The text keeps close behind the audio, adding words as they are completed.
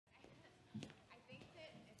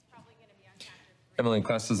Emily,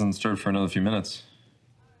 class doesn't start for another few minutes.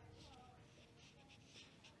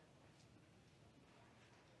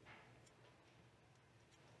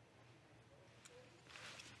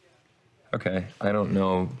 Okay, I don't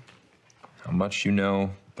know how much you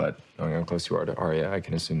know, but knowing how close you are to Arya, I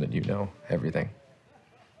can assume that you know everything.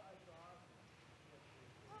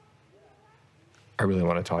 I really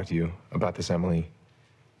want to talk to you about this, Emily,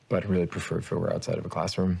 but I'd really prefer if it were outside of a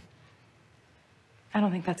classroom. I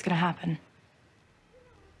don't think that's gonna happen.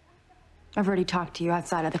 I've already talked to you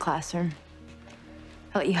outside of the classroom.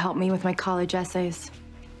 I let you help me with my college essays.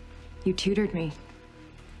 You tutored me.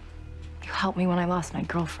 You helped me when I lost my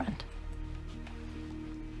girlfriend.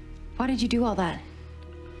 Why did you do all that?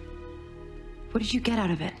 What did you get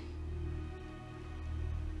out of it?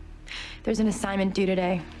 There's an assignment due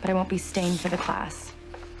today, but I won't be staying for the class.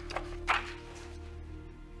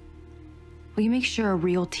 Will you make sure a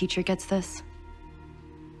real teacher gets this?